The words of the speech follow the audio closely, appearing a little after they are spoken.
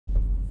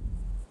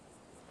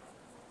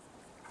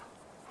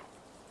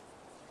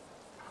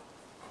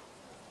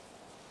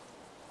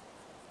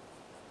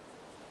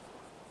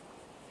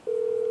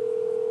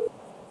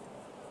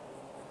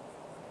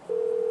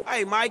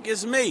Hey, Mike,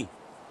 it's me.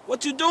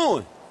 What you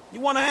doing? You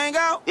want to hang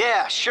out?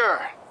 Yeah, sure.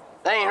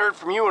 I ain't heard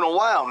from you in a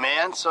while,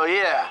 man, so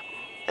yeah.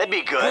 That'd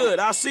be good. Good,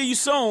 I'll see you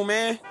soon,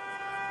 man.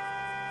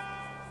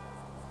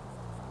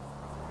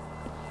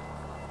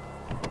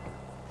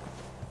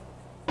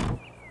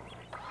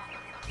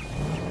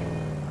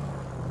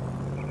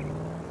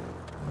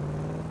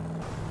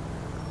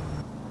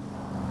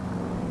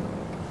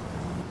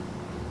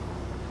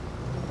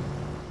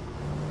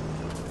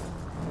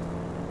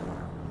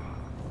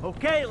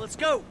 Okay, let's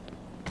go.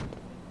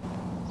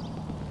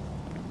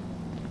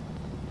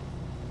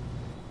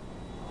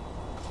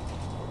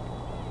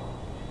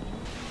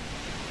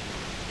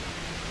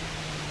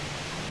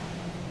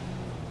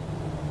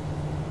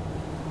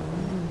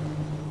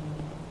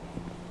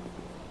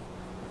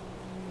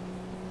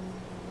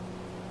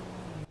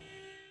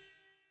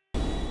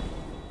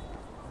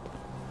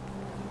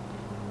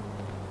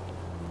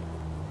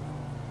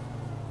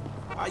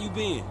 How you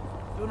been?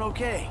 Doing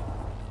okay.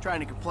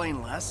 Trying to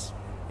complain less.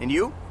 And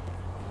you?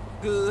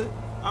 Good.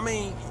 I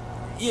mean,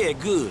 yeah,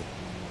 good.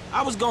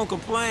 I was gonna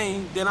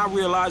complain, then I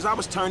realized I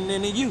was turning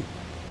into you.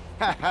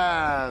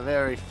 Haha,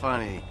 very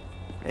funny.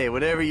 Hey,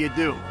 whatever you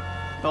do,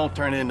 don't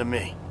turn into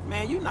me.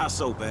 Man, you're not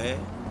so bad.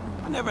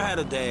 I never had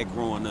a dad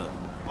growing up.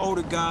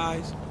 Older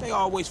guys, they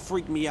always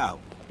freaked me out.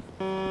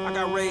 I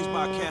got raised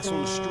by cats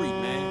on the street,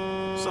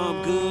 man.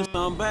 Some good,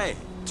 some bad.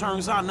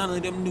 Turns out none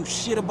of them knew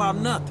shit about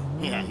nothing.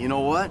 Yeah, you know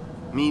what?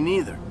 Me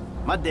neither.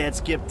 My dad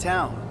skipped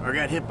town, or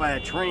got hit by a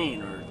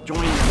train, or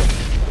joined the